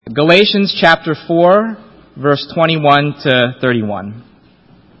Galatians chapter 4, verse 21 to 31.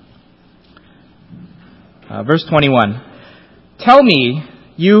 Verse 21. Tell me,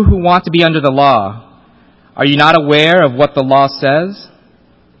 you who want to be under the law, are you not aware of what the law says?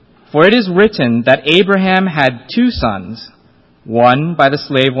 For it is written that Abraham had two sons, one by the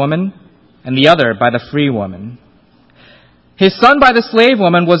slave woman and the other by the free woman. His son by the slave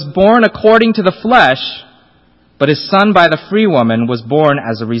woman was born according to the flesh, but his son by the free woman was born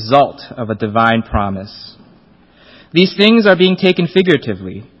as a result of a divine promise. These things are being taken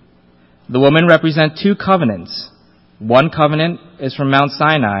figuratively. The women represent two covenants. One covenant is from Mount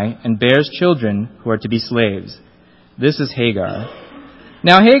Sinai and bears children who are to be slaves. This is Hagar.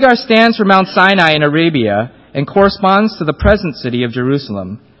 Now Hagar stands for Mount Sinai in Arabia and corresponds to the present city of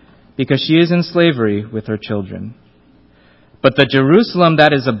Jerusalem because she is in slavery with her children. But the Jerusalem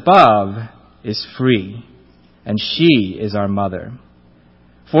that is above is free, and she is our mother.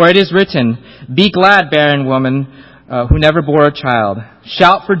 For it is written, be glad, barren woman, who never bore a child.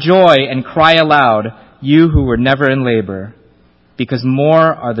 Shout for joy and cry aloud, you who were never in labor, because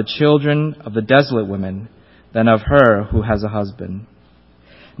more are the children of the desolate woman than of her who has a husband.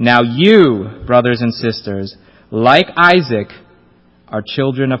 Now you, brothers and sisters, like Isaac, are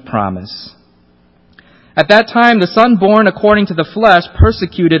children of promise. At that time, the son born according to the flesh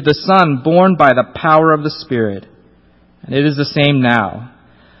persecuted the son born by the power of the Spirit. And it is the same now.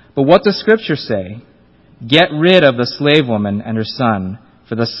 But what does Scripture say? Get rid of the slave woman and her son,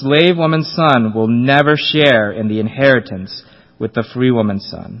 for the slave woman's son will never share in the inheritance with the free woman's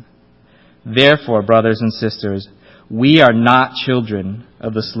son. Therefore, brothers and sisters, we are not children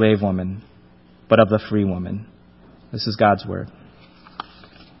of the slave woman, but of the free woman. This is God's word.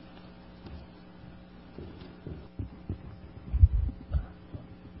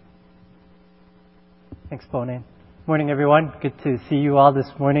 Thanks, Bonan. Morning, everyone. Good to see you all this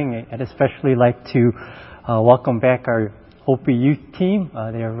morning. I'd especially like to welcome back our Hopi youth team.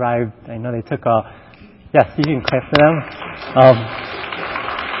 They arrived. I know they took a... Yes, you can clap for them.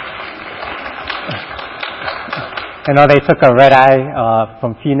 I know they took a red eye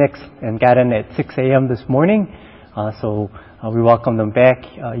from Phoenix and got in at 6 a.m. this morning. So we welcome them back.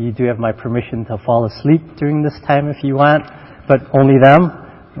 You do have my permission to fall asleep during this time if you want, but only them.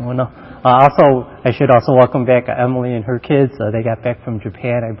 I should also welcome back Emily and her kids. They got back from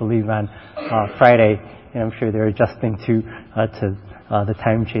Japan, I believe, on Friday, and I'm sure they're adjusting to the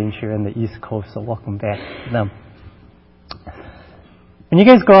time change here in the East Coast. So welcome back to them. When you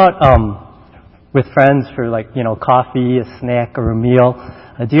guys go out with friends for coffee, a snack, or a meal,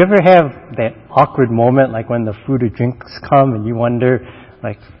 do you ever have that awkward moment, like when the food or drinks come, and you wonder,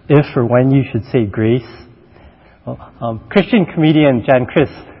 if or when you should say grace? Well, Christian comedian John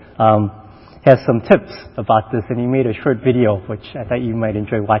Crist has some tips about this, and he made a short video, which I thought you might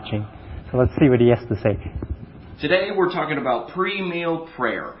enjoy watching. So let's see what he has to say. Today we're talking about pre-meal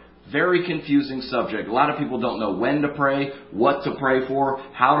prayer. Very confusing subject. A lot of people don't know when to pray, what to pray for,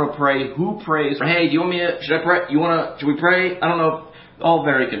 how to pray, who prays. Hey, do you want me to, should I pray? Should we pray? I don't know. All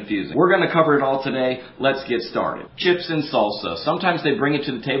very confusing. We're going to cover it all today. Let's get started. Chips and salsa. Sometimes they bring it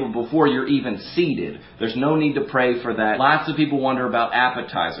to the table before you're even seated. There's no need to pray for that. Lots of people wonder about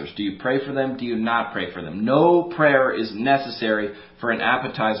appetizers. Do you pray for them? Do you not pray for them? No prayer is necessary for an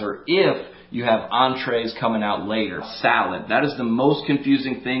appetizer if you have entrees coming out later. Salad. That is the most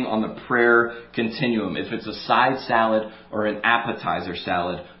confusing thing on the prayer continuum. If it's a side salad or an appetizer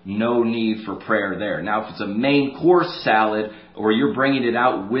salad, no need for prayer there. Now, if it's a main course salad, or you're bringing it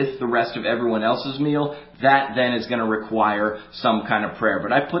out with the rest of everyone else's meal, that then is going to require some kind of prayer.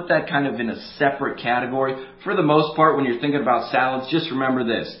 But I put that kind of in a separate category. For the most part, when you're thinking about salads, just remember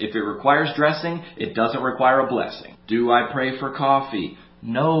this. If it requires dressing, it doesn't require a blessing. Do I pray for coffee?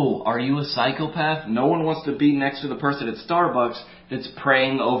 No. Are you a psychopath? No one wants to be next to the person at Starbucks that's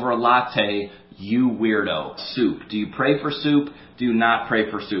praying over a latte. You weirdo. Soup. Do you pray for soup? Do you not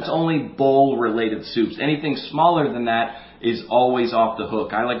pray for soup? It's only bowl-related soups. Anything smaller than that is always off the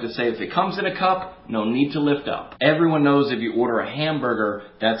hook. I like to say if it comes in a cup, no need to lift up. Everyone knows if you order a hamburger,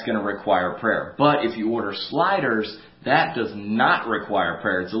 that's going to require prayer. But if you order sliders, that does not require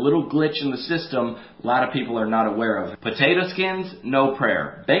prayer. It's a little glitch in the system a lot of people are not aware of. Potato skins, no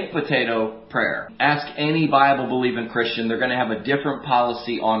prayer. Baked potato, prayer. Ask any Bible-believing Christian, they're going to have a different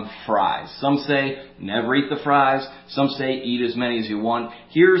policy on fries. Some say, never eat the fries. Some say, eat as many as you want.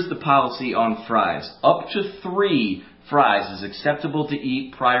 Here's the policy on fries. Up to 3 fries is acceptable to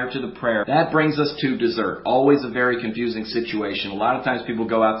eat prior to the prayer. That brings us to dessert. Always a very confusing situation. A lot of times people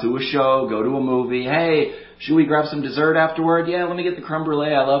go out to a show, go to a movie. Hey, Should we grab some dessert afterward? Yeah, let me get the creme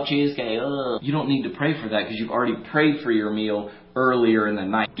brulee. I love cheesecake. Ugh. You don't need to pray for that because you've already prayed for your meal earlier in the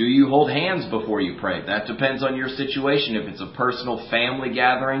night. Do you hold hands before you pray? That depends on your situation. If it's a personal family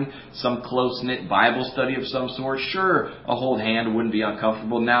gathering, some close-knit Bible study of some sort, sure, a hold hand wouldn't be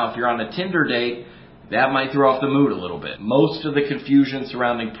uncomfortable. Now, if you're on a Tinder date, that might throw off the mood a little bit. Most of the confusion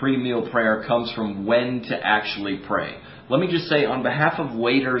surrounding pre-meal prayer comes from when to actually pray. Let me just say, on behalf of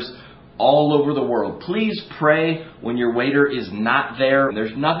waiters all over the world, please pray when your waiter is not there.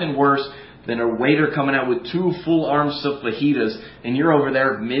 There's nothing worse than a waiter coming out with 2 full arms of fajitas and you're over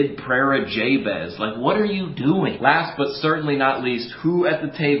there mid-prayer at Jabez. Like, what are you doing? Last but certainly not least, who at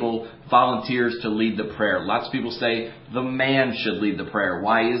the table volunteers to lead the prayer? Lots of people say the man should lead the prayer.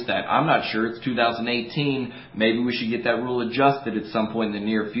 Why is that? I'm not sure. It's 2018. Maybe we should get that rule adjusted at some point in the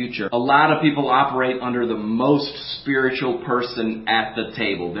near future. A lot of people operate under the most spiritual person at the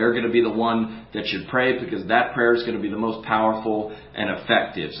table. They're going to be the one that should pray because that prayer is going to be the most powerful and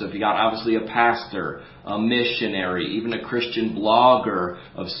effective. So if you got obviously a pastor, a missionary, even a Christian blogger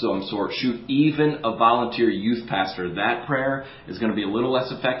of some sort, shoot, even a volunteer youth pastor, that prayer is going to be a little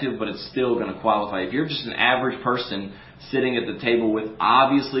less effective, but it's still going to qualify. If you're just an average person sitting at the table with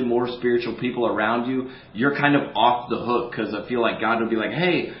obviously more spiritual people around you, you're kind of off the hook because I feel like God would be like,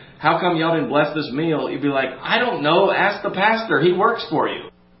 hey, how come y'all didn't bless this meal? You'd be like, I don't know, ask the pastor, he works for you.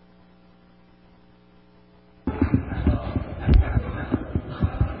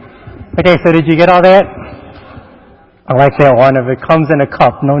 Okay, so did you get all that? I like that one. If it comes in a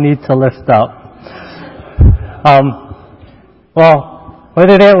cup, no need to lift up. Well,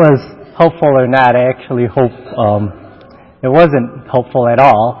 whether that was helpful or not, I actually hope it wasn't helpful at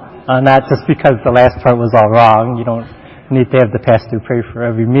all. Not just because the last part was all wrong. You don't need to have the pastor pray for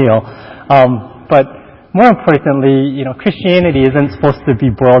every meal. But more importantly, Christianity isn't supposed to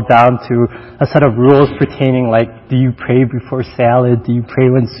be boiled down to a set of rules pertaining like, do you pray before salad? Do you pray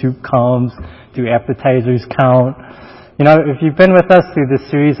when soup comes? Do appetizers count? If you've been with us through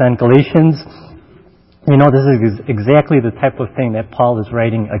this series on Galatians, this is exactly the type of thing that Paul is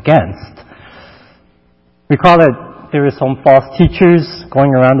writing against. Recall that there were some false teachers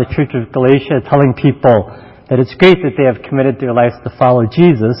going around the church of Galatia telling people that it's great that they have committed their lives to follow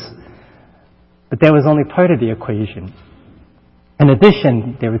Jesus, but that was only part of the equation. In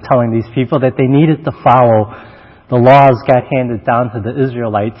addition, they were telling these people that they needed to follow the laws God handed down to the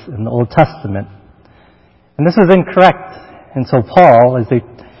Israelites in the Old Testament. And this was incorrect. And so Paul, as their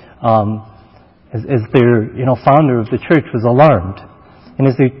founder of the church, was alarmed. And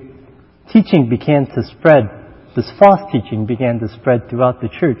as their teaching began to spread, this false teaching began to spread throughout the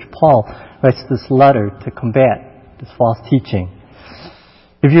church, Paul writes this letter to combat this false teaching.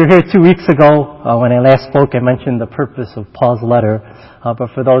 If you were here 2 weeks ago, when I last spoke, I mentioned the purpose of Paul's letter. But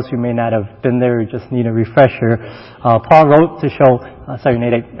for those who may not have been there or just need a refresher, Paul wrote to show, sorry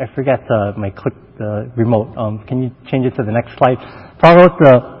Nate, I forgot my click the remote. Can you change it to the next slide? Paul wrote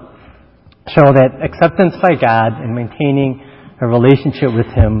to show that acceptance by God and maintaining a relationship with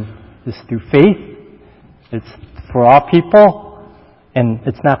Him is through faith. It's for all people, and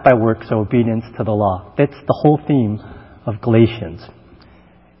it's not by works or obedience to the law. That's the whole theme of Galatians.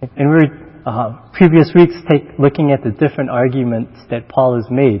 And we're previous weeks looking at the different arguments that Paul has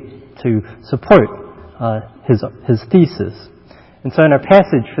made to support his thesis. And so in our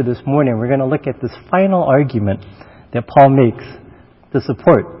passage for this morning, we're going to look at this final argument that Paul makes to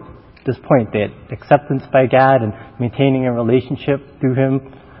support this point that acceptance by God and maintaining a relationship through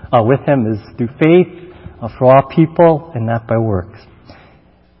Him, with Him is through faith for all people and not by works.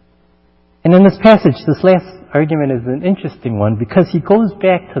 And in this passage, this last argument is an interesting one because he goes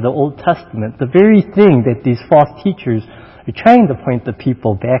back to the Old Testament, the very thing that these false teachers are trying to point the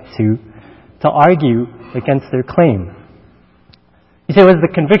people back to argue against their claim. You see, it was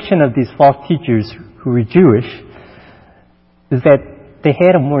the conviction of these false teachers who were Jewish is that they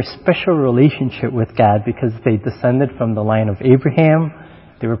had a more special relationship with God because they descended from the line of Abraham.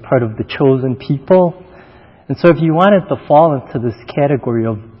 They were part of the chosen people. And so if you wanted to fall into this category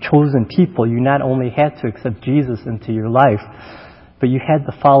of chosen people, you not only had to accept Jesus into your life, but you had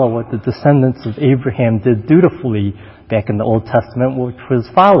to follow what the descendants of Abraham did dutifully back in the Old Testament, which was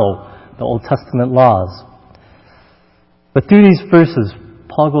follow the Old Testament laws. But through these verses,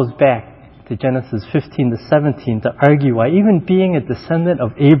 Paul goes back to Genesis 15 to 17 to argue why even being a descendant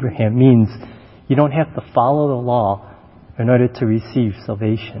of Abraham means you don't have to follow the law in order to receive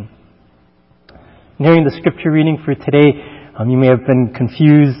salvation. And hearing the scripture reading for today, you may have been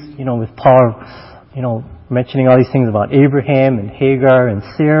confused, with Paul, mentioning all these things about Abraham and Hagar and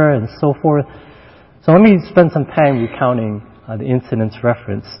Sarah and so forth. So let me spend some time recounting the incidents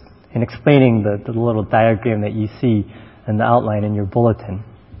referenced and explaining the little diagram that you see in the outline in your bulletin.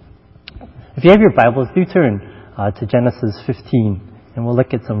 If you have your Bibles, do turn to Genesis 15, and we'll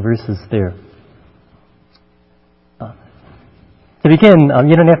look at some verses there. To begin,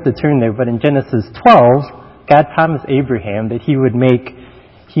 you don't have to turn there, but in Genesis 12, God promised Abraham that he would make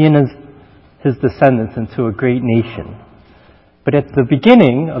he and his descendants into a great nation. But at the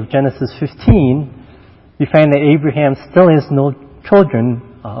beginning of Genesis 15, we find that Abraham still has no children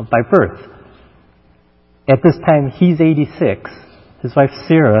by birth. At this time, he's 86. His wife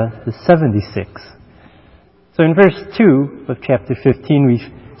Sarah is 76. So in verse 2 of chapter 15, we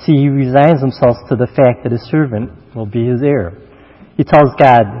see he resigns himself to the fact that his servant will be his heir. He tells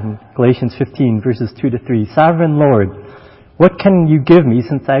God in Galatians 15, verses 2 to 3, "Sovereign Lord, what can you give me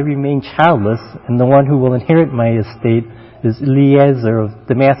since I remain childless, and the one who will inherit my estate is Eliezer of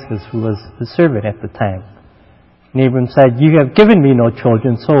Damascus, who was his servant at the time?" And Abram said, "You have given me no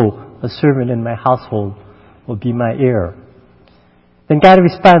children, so a servant in my household will be my heir." Then God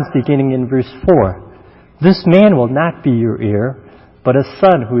responds beginning in verse 4, "This man will not be your heir, but a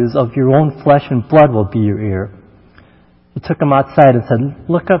son who is of your own flesh and blood will be your heir." He took him outside and said,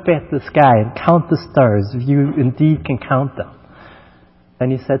 "Look up at the sky and count the stars, if you indeed can count them."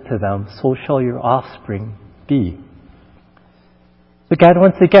 Then he said to them, "So shall your offspring be." So God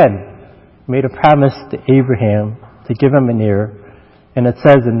once again made a promise to Abraham to give him an heir. And it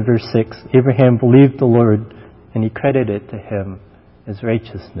says in verse 6, Abraham believed the Lord, and he credited it to him as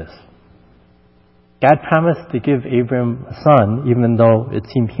righteousness. God promised to give Abraham a son, even though it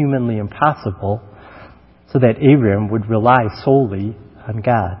seemed humanly impossible, so that Abraham would rely solely on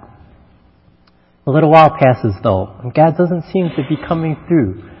God. A little while passes, though, and God doesn't seem to be coming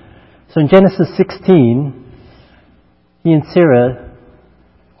through. So in Genesis 16, he and Sarah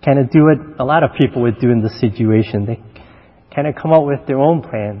kind of do what a lot of people would do in this situation. They kind of come up with their own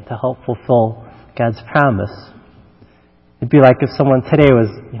plan to help fulfill God's promise. It'd be like if someone today was,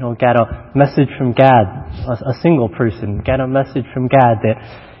 got a message from God, a single person, got a message from God that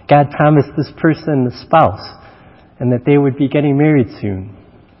God promised this person a spouse and that they would be getting married soon.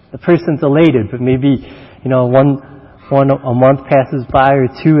 The person's elated, but maybe, a month passes by or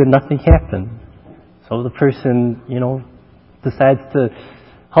two and nothing happened. So the person, decides to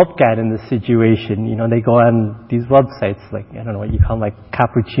help God in this situation. They go on these websites like, I don't know what you call them, like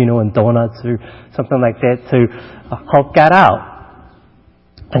Cappuccino and Donuts or something like that to help God out.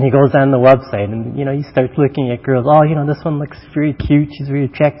 And he goes on the website and, he starts looking at girls. Oh, this one looks very cute. She's very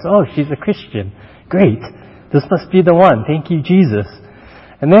attractive. Oh, she's a Christian. Great. This must be the one. Thank you, Jesus.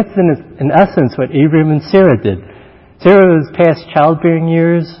 And that's in essence what Abraham and Sarah did. Sarah was past childbearing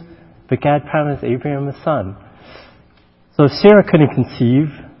years, but God promised Abraham a son. So if Sarah couldn't conceive,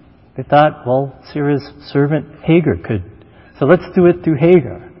 they thought, well, Sarah's servant Hagar could. So let's do it through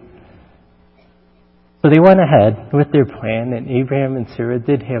Hagar. So they went ahead with their plan, and Abraham and Hagar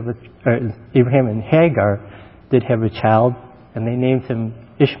did have a child, and they named him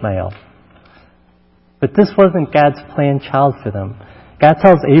Ishmael. But this wasn't God's planned child for them. God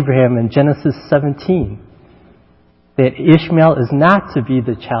tells Abraham in Genesis 17 that Ishmael is not to be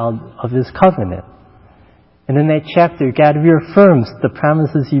the child of his covenant. And in that chapter, God reaffirms the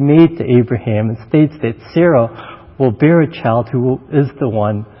promises he made to Abraham and states that Sarah will bear a child who is the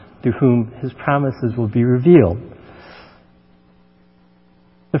one through whom his promises will be revealed.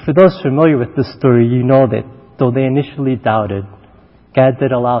 But for those familiar with this story, you know that though they initially doubted, God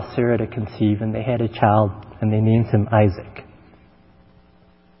did allow Sarah to conceive, and they had a child, and they named him Isaac.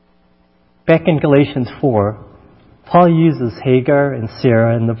 Back in Galatians 4, Paul uses Hagar and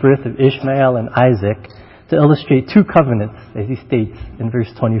Sarah and the birth of Ishmael and Isaac to illustrate two covenants, as he states in verse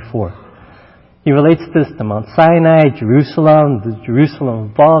 24. He relates this to Mount Sinai, Jerusalem, the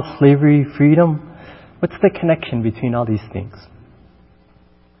Jerusalem of all, slavery, freedom. What's the connection between all these things?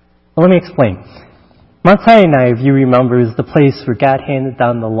 Well, let me explain. Mount Sinai, if you remember, is the place where God handed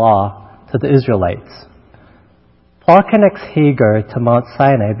down the law to the Israelites. Paul connects Hagar to Mount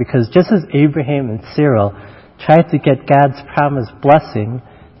Sinai because just as Abraham and Sarah tried to get God's promised blessing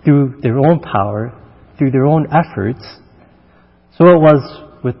through their own power, through their own efforts, so it was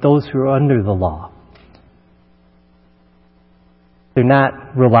with those who are under the law. They're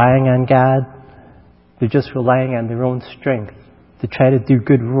not relying on God. They're just relying on their own strength to try to do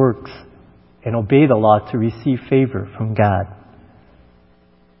good works and obey the law to receive favor from God.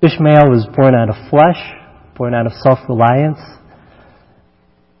 Ishmael was born out of flesh, born out of self-reliance.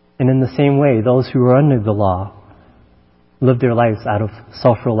 And in the same way, those who were under the law lived their lives out of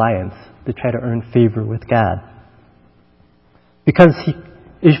self-reliance to try to earn favor with God. Because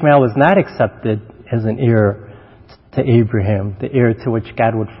Ishmael was not accepted as an heir to Abraham, the heir to which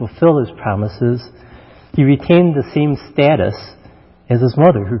God would fulfill his promises, he retained the same status as his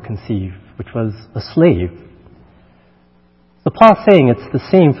mother who conceived, which was a slave. So Paul's saying it's the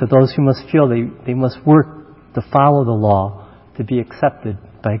same for those who must feel they must work to follow the law to be accepted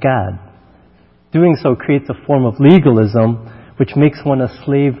by God. Doing so creates a form of legalism which makes one a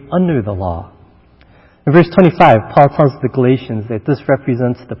slave under the law. In verse 25, Paul tells the Galatians that this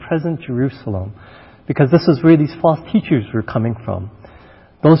represents the present Jerusalem because this is where these false teachers were coming from.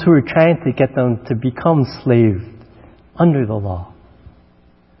 Those who were trying to get them to become slaves under the law.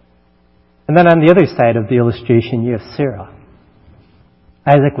 And then on the other side of the illustration, you have Sarah.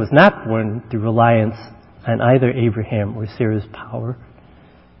 Isaac was not born through reliance on either Abraham or Sarah's power.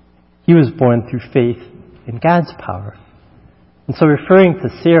 He was born through faith in God's power. And so referring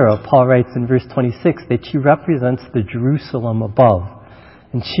to Sarah, Paul writes in verse 26 that she represents the Jerusalem above,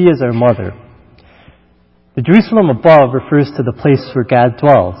 and she is our mother. The Jerusalem above refers to the place where God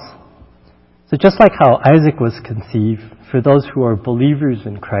dwells. So just like how Isaac was conceived, for those who are believers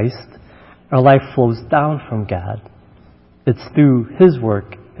in Christ, our life flows down from God. It's through His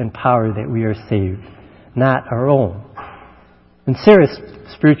work and power that we are saved, not our own. And Sarah,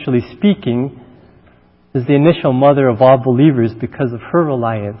 spiritually speaking, is the initial mother of all believers because of her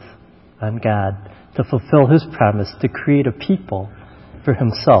reliance on God to fulfill His promise to create a people for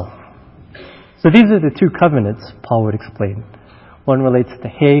Himself. So these are the two covenants, Paul would explain. One relates to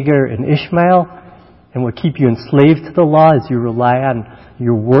Hagar and Ishmael, and will keep you enslaved to the law as you rely on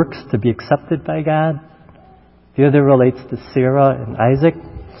your works to be accepted by God. The other relates to Sarah and Isaac,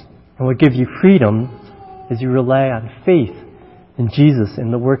 and will give you freedom as you rely on faith in Jesus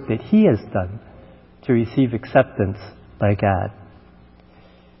and the work that He has done to receive acceptance by God.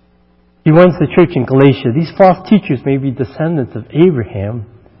 He warns the church in Galatia, these false teachers may be descendants of Abraham,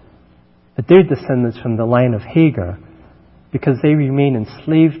 but they're descendants from the line of Hagar because they remain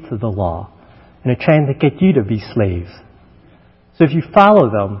enslaved to the law and are trying to get you to be slaves. So if you follow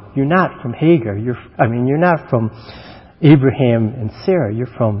them, you're not from Hagar. You're not from Abraham and Sarah. You're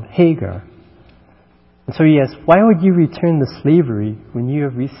from Hagar. And so he asks, why would you return to slavery when you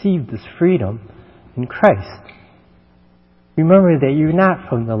have received this freedom in Christ? Remember that you're not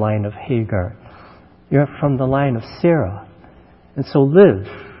from the line of Hagar. You're from the line of Sarah. And so live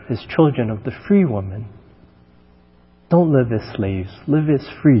as children of the free woman. Don't live as slaves. Live as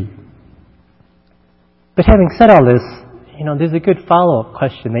free. But having said all this, there's a good follow-up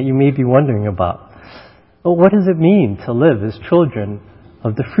question that you may be wondering about. Well, what does it mean to live as children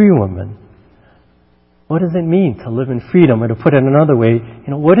of the free woman? What does it mean to live in freedom? Or to put it another way,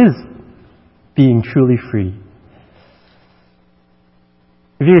 what is being truly free?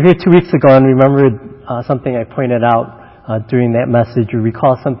 If you were here 2 weeks ago and remembered something I pointed out during that message, or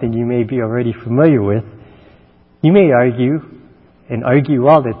recall something you may be already familiar with, you may argue, and argue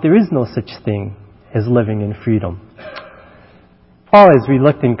well, that there is no such thing as living in freedom. Paul, as we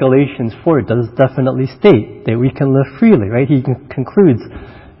looked in Galatians 4, does definitely state that we can live freely, right? He concludes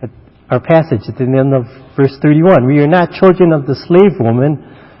our passage at the end of verse 31. We are not children of the slave woman,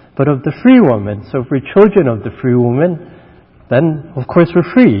 but of the free woman. So if we're children of the free woman, then of course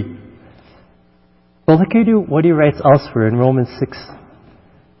we're free. But look at what he writes elsewhere in Romans 6.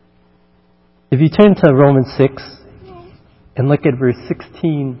 If you turn to Romans 6 and look at verse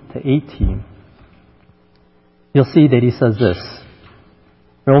 16 to 18, you'll see that he says this.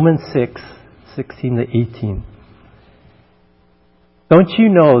 Romans 6, 16 to 18. Don't you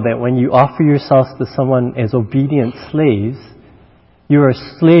know that when you offer yourselves to someone as obedient slaves, you are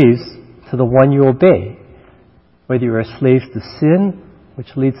slaves to the one you obey, whether you are slaves to sin, which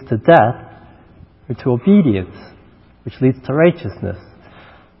leads to death, or to obedience, which leads to righteousness.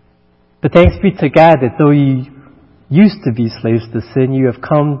 But thanks be to God that though you used to be slaves to sin, you have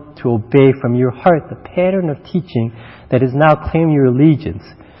come to obey from your heart the pattern of teaching that is now claiming your allegiance.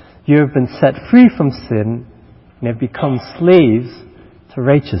 You have been set free from sin and have become slaves to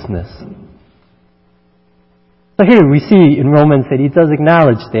righteousness. So here we see in Romans that he does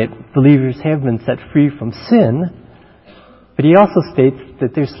acknowledge that believers have been set free from sin, but he also states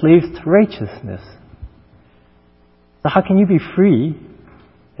that they're slaves to righteousness. So how can you be free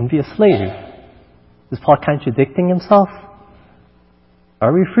and be a slave? Is Paul contradicting himself?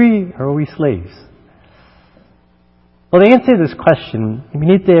 Are we free or are we slaves? Well, to answer this question, we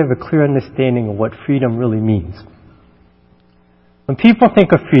need to have a clear understanding of what freedom really means. When people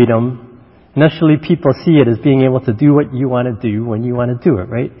think of freedom, initially people see it as being able to do what you want to do when you want to do it,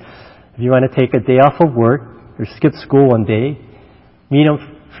 right? If you want to take a day off of work or skip school one day,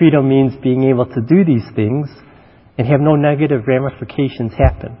 freedom means being able to do these things and have no negative ramifications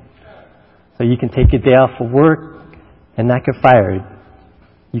happen. So you can take a day off of work and not get fired.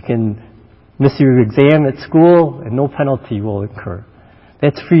 You can miss your exam at school and no penalty will occur.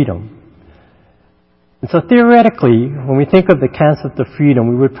 That's freedom. And so theoretically, when we think of the concept of freedom,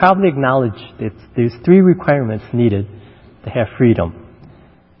 we would probably acknowledge that there's 3 requirements needed to have freedom.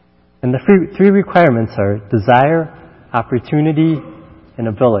 And the 3 requirements are desire, opportunity, and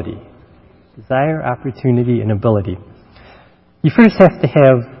ability. Desire, opportunity, and ability. You first have to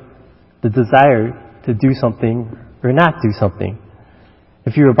have the desire to do something or not do something.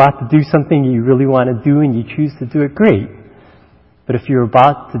 If you're about to do something you really want to do and you choose to do it, great. But if you're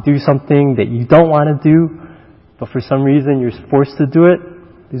about to do something that you don't want to do, but for some reason you're forced to do it,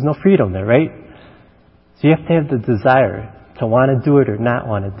 there's no freedom there, right? So you have to have the desire to want to do it or not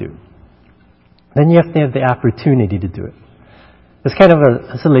want to do it. Then you have to have the opportunity to do it. There's kind of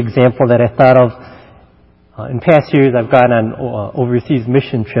a little example that I thought of. In past years, I've gone on overseas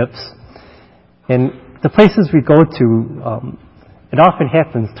mission trips. And the places we go to, it often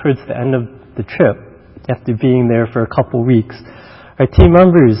happens towards the end of the trip, after being there for a couple weeks. Our team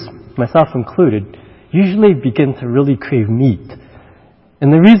members, myself included, usually begin to really crave meat.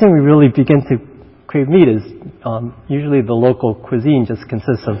 And the reason we really begin to crave meat is usually the local cuisine just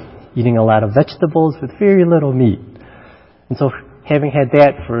consists of eating a lot of vegetables with very little meat. And so having had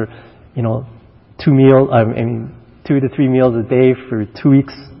that for, 2 to 3 meals a day for 2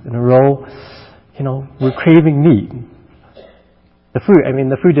 weeks in a row, we're craving meat. The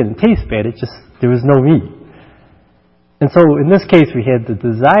food didn't taste bad, there was no meat. And so in this case, we had the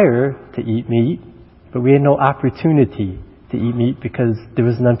desire to eat meat, but we had no opportunity to eat meat because there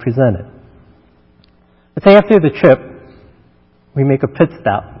was none presented. Let's say after the trip, we make a pit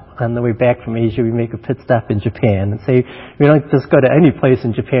stop. On the way back from Asia, we make a pit stop in Japan. And say, we don't just go to any place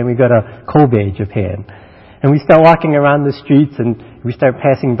in Japan, we go to Kobe, Japan. And we start walking around the streets and we start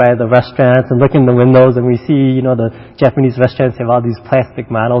passing by the restaurants and look in the windows and we see, the Japanese restaurants have all these plastic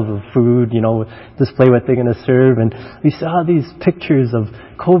models of food, display what they're going to serve. And we saw these pictures of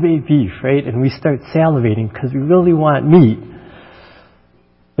Kobe beef, right? And we start salivating because we really want meat.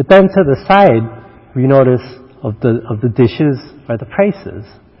 But then to the side, we notice of the dishes are the prices.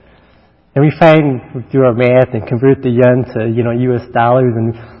 And we find, through our math and convert the yen to, US dollars,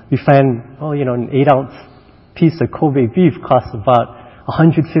 and we find, an 8-ounce piece of Kobe beef costs about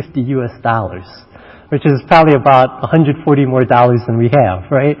 $150 US, which is probably about $140 more than we have,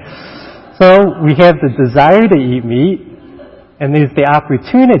 right? So we have the desire to eat meat, and there's the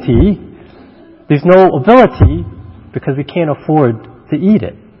opportunity. There's no ability because we can't afford to eat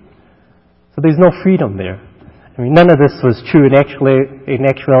it. So there's no freedom there. None of this was true. In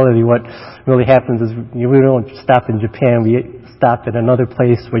actuality, what really happens is we don't stop in Japan. We stop at another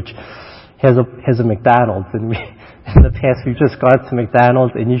place which has a McDonald's. And in the past, we've just gone to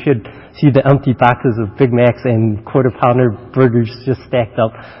McDonald's, and you should see the empty boxes of Big Macs and quarter-pounder burgers just stacked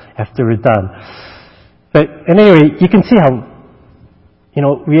up after we're done. But at any rate, you can see how,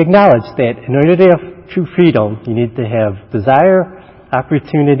 we acknowledge that in order to have true freedom, you need to have desire,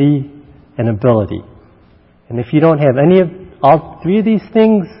 opportunity, and ability. And if you don't have all 3 of these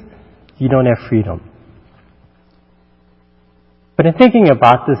things, you don't have freedom. But in thinking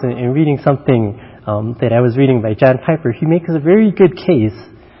about this and reading something that I was reading by John Piper, he makes a very good case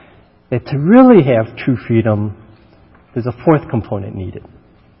that to really have true freedom, there's a 4th component needed.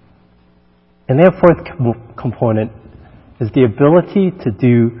 And that 4th component is the ability to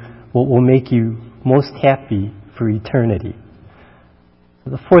do what will make you most happy for eternity.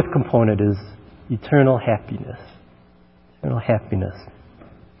 So the 4th component is eternal happiness. Eternal happiness.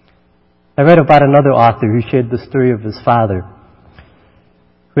 I read about another author who shared the story of his father,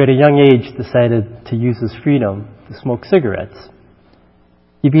 who at a young age decided to use his freedom to smoke cigarettes.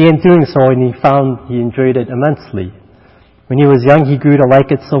 He began doing so and he found he enjoyed it immensely. When he was young, he grew to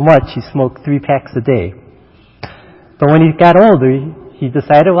like it so much he smoked 3 packs a day. But when he got older, he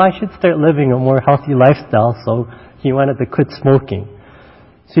decided, I should start living a more healthy lifestyle, so he wanted to quit smoking.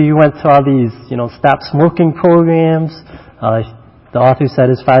 So he went to all these, stop smoking programs. The author said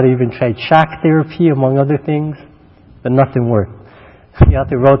his father even tried shock therapy, among other things, but nothing worked. The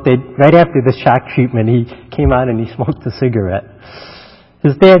author wrote that right after the shock treatment, he came out and he smoked a cigarette.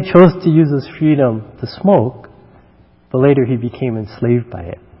 His dad chose to use his freedom to smoke, but later he became enslaved by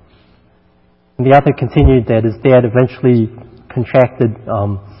it. And the author continued that his dad eventually contracted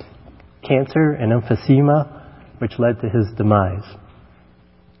cancer and emphysema, which led to his demise.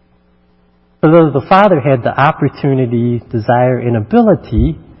 So though the father had the opportunity, desire, and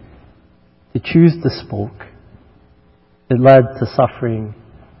ability to choose to smoke, it led to suffering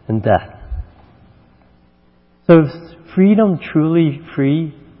and death. So is freedom truly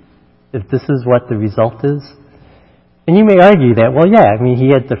free if this is what the result is? And you may argue that, well, yeah, I mean, he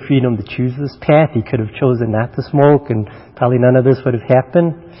had the freedom to choose this path. He could have chosen not to smoke, and probably none of this would have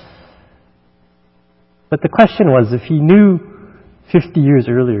happened. But the question was, if he knew 50 years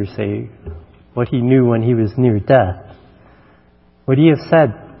earlier, say, what he knew when he was near death, would he have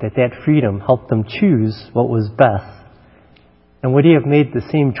said that that freedom helped him choose what was best? And would he have made the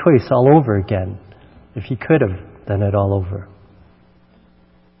same choice all over again if he could have done it all over?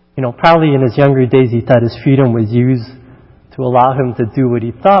 Probably in his younger days he thought his freedom was used to allow him to do what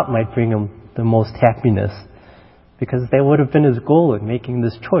he thought might bring him the most happiness, because that would have been his goal in making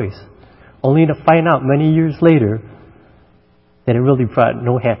this choice, only to find out many years later that it really brought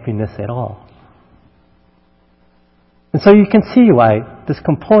no happiness at all. And so you can see why this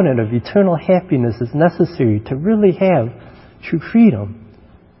component of eternal happiness is necessary to really have true freedom.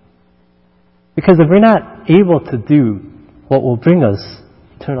 Because if we're not able to do what will bring us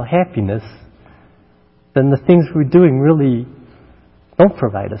eternal happiness, then the things we're doing really don't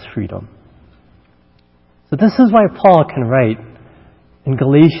provide us freedom. So this is why Paul can write in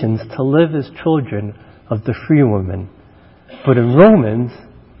Galatians to live as children of the free woman, but in Romans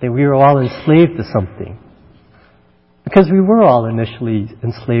that we are all enslaved to something. Because we were all initially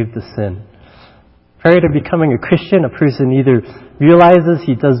enslaved to sin. Prior to becoming a Christian, a person either realizes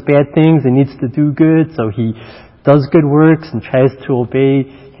he does bad things and needs to do good, so he does good works and tries to obey,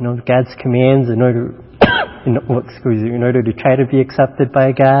 God's commands in order to try to be accepted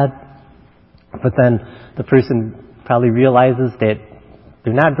by God. But then the person probably realizes that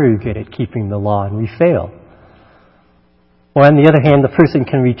they're not very good at keeping the law, and we fail. Or on the other hand, the person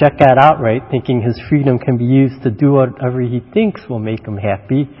can reject God outright, thinking his freedom can be used to do whatever he thinks will make him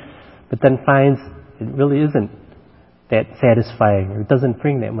happy, but then finds it really isn't that satisfying, or it doesn't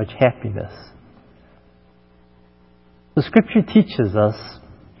bring that much happiness. The Scripture teaches us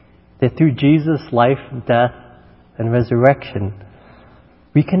that through Jesus' life, death, and resurrection,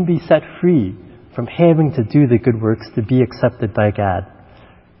 we can be set free from having to do the good works to be accepted by God.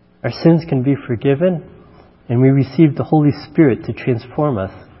 Our sins can be forgiven, and we receive the Holy Spirit to transform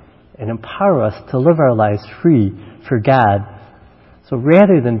us and empower us to live our lives free for God. So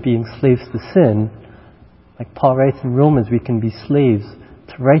rather than being slaves to sin, like Paul writes in Romans, we can be slaves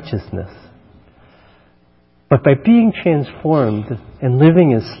to righteousness. But by being transformed and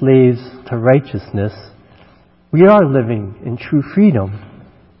living as slaves to righteousness, we are living in true freedom,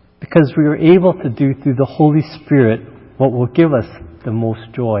 because we are able to do through the Holy Spirit what will give us the most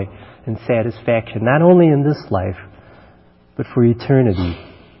joy and satisfaction, not only in this life, but for eternity.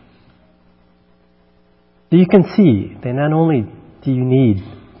 So you can see that not only do you need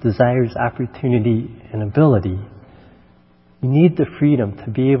desires, opportunity, and ability, you need the freedom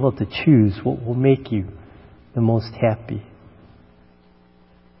to be able to choose what will make you the most happy.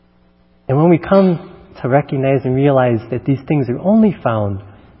 And when we come to recognize and realize that these things are only found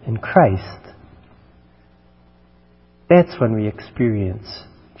in Christ, that's when we experience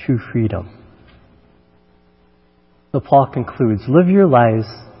true freedom. So Paul concludes, live your lives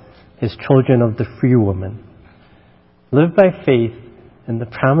as children of the free woman. Live by faith in the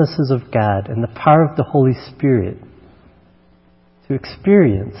promises of God and the power of the Holy Spirit to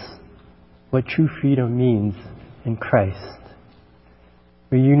experience what true freedom means in Christ,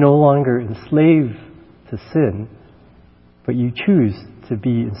 where you no longer enslave to sin, but you choose to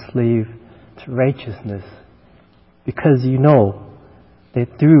be enslaved to righteousness, because you know that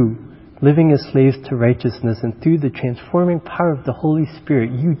through living as slaves to righteousness and through the transforming power of the Holy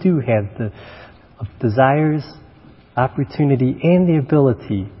Spirit, you do have the desires, opportunity, and the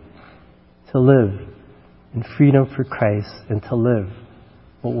ability to live in freedom for Christ and to live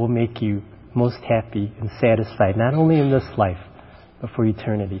what will make you most happy and satisfied, not only in this life, but for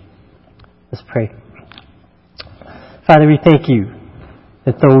eternity. Let's pray. Father, we thank you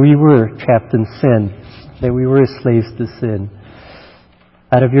that though we were trapped in sin, that we were slaves to sin,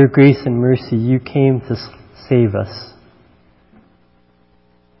 out of your grace and mercy, you came to save us.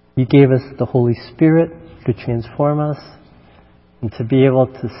 You gave us the Holy Spirit to transform us and to be able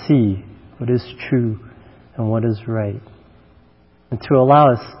to see what is true and what is right, and to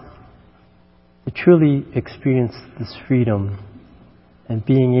allow us to truly experience this freedom and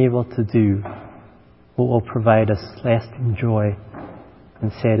being able to do what will provide us lasting joy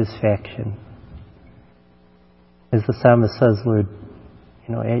and satisfaction. As the psalmist says, Lord,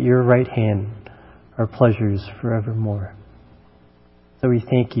 at your right hand are pleasures forevermore. So we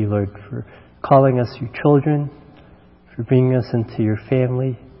thank you, Lord, for calling us your children, for bringing us into your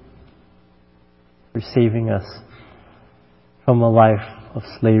family, for saving us from a life of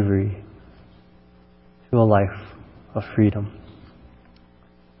slavery to a life of freedom.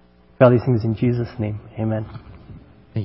 For all these things in Jesus' name, amen.